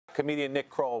Comedian Nick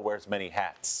Kroll wears many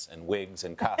hats and wigs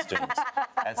and costumes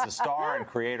as the star and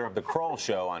creator of The Kroll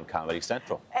Show on Comedy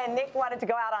Central. And Nick wanted to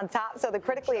go out on top, so the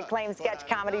critically acclaimed sketch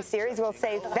comedy series will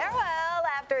say farewell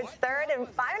after its third and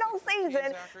final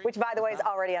season, which, by the way, is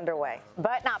already underway.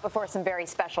 But not before some very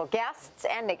special guests.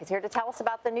 And Nick is here to tell us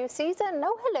about the new season.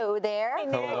 Oh, hello there. Hey,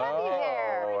 Nick. Love you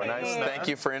here. Oh, nice. Thank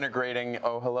you for integrating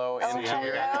Oh Hello into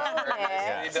your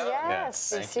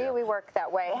Yes. You see, we work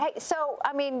that way. Hey, so,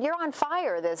 I mean, you're on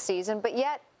fire this season, but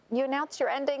yet you announced you're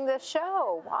ending the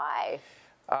show. Why?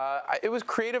 It was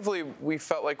creatively, we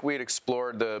felt like we had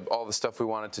explored all the stuff we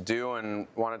wanted to do and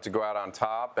wanted to go out on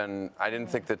top, and I didn't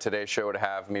think the Today Show would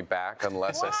have me back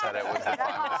unless I said it was the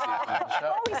final season of the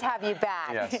show. Always have you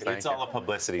back. Yes, It's all a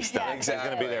publicity stunt. Yeah. Exactly. He's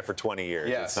going to be there for 20 years.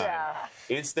 Yes.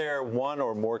 Is there one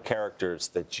or more characters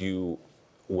that you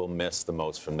will miss the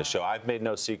most from the show? I've made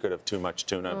no secret of Too Much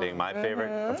Tuna being my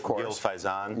favorite. Of course. Gil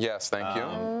Faizon. Yes, thank you.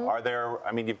 Are there,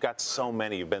 I mean, you've got so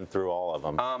many, you've been through all of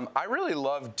them. I really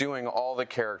love doing all the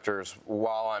characters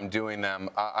while I'm doing them.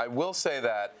 I will say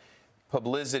that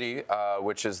Publicity,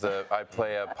 which is I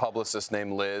play a publicist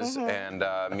named Liz, and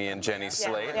me and Jenny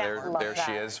Slate. There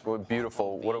she is. What a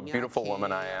beautiful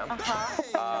woman I am.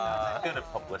 Good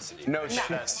at publicity. No, she's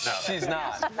not. She's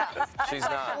not. She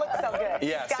looks so good.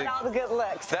 Yes, She's got all the good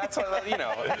looks. That's what, you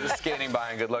know, skating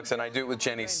by in good looks, and I do it with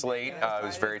Jenny Slate,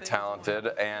 who's very talented.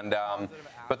 And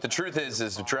but the truth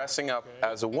is dressing up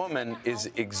as a woman is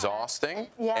exhausting.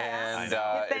 Yes.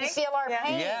 And You feel our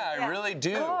pain. yeah, I really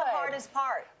do. The hardest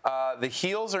part. The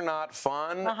heels are not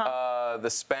fun. The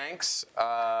Spanx,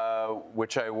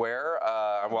 which I wear,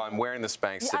 well, I'm wearing the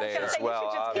Spanx today as well,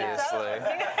 obviously.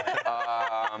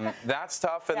 That's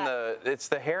tough, and it's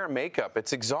the hair and makeup.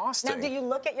 It's exhausting. Now, do you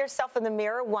look at yourself in the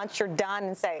mirror once you're done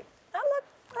and say, "I look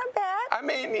not bad"? I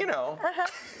mean, you know.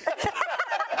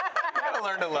 You gotta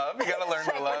learn to love. You gotta learn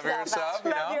to love yourself.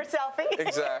 You know? Love your selfie.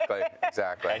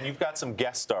 Exactly. And you've got some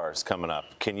guest stars coming up.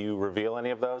 Can you reveal any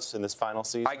of those in this final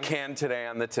season? I can today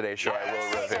on the Today Show. I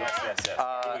will reveal.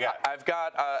 Yes. I've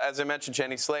got, as I mentioned,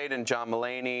 Jenny Slate and John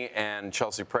Mulaney and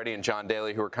Chelsea Peretti and John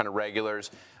Daly, who are kind of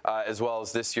regulars, as well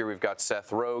as this year we've got Seth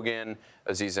Rogen,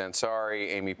 Aziz Ansari,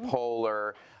 Amy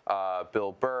Poehler,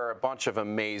 Bill Burr, a bunch of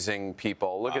amazing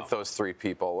people. Look at those three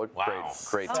people. Look,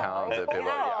 great talented people.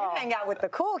 You hang out with the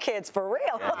cool kids for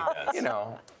real. You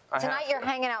know. Tonight you're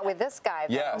hanging out with this guy.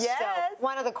 Though. Yes. So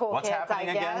one of the cool What's kids, happening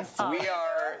I guess. again? We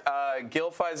are,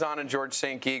 Gil Faizon and George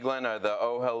St. Geegland are the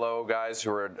Oh Hello guys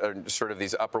who are sort of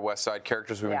these Upper West Side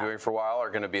characters we've been doing for a while, are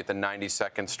going to be at the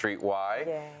 92nd Street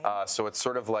Y. So it's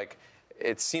sort of like,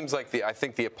 it seems like I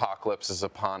think the apocalypse is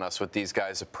upon us with these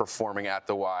guys prperforming at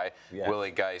the Y.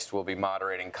 Willie Geist will be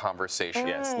moderating conversation.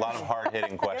 Yes, a lot of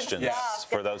hard-hitting questions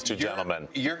for those two gentlemen.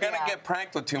 You're going to get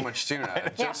pranked with Too Much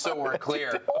Tuna, just so we're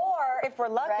clear. Or, if we're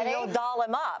lucky, you'll doll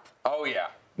him up. Oh, yeah.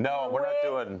 No, we're not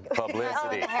doing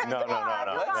publicity. No.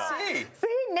 Let's see. See,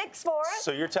 Nick's for it.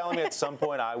 So you're telling me at some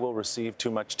point I will receive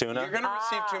Too Much Tuna? You're going to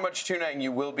receive Too Much Tuna, and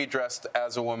you will be dressed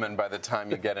as a woman by the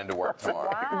time you get into work tomorrow.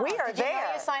 Wow. We are Did you know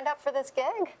there. you signed up for this gig?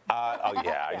 Oh,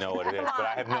 yeah, I know what it is, but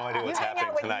I have no idea what's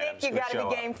happening tonight. I'm Nick, just you gonna got to show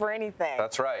be up. game for anything.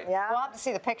 That's right. Yeah. We'll have to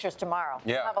see the pictures tomorrow.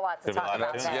 Yeah. We'll have a lot to talk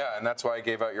about. Yeah, and that's why I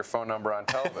gave out your phone number on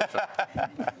television.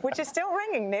 Which is still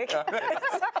ringing, Nick.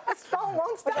 His phone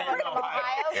won't stop ringing.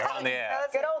 You're on the air.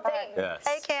 Good old Dayton. Yes.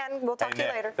 Hey, Ken, we'll talk to you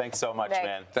Nick, later. thanks so much, Nick.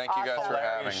 man. Thank you guys for having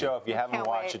Hilarious me. show. If you haven't Can't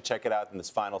watched wait. it, check it out in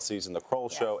this final season. The Kroll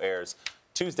Show airs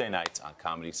Tuesday nights on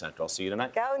Comedy Central. See you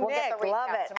tonight. Go, We'll Nick. get the Love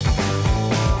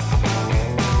recap it.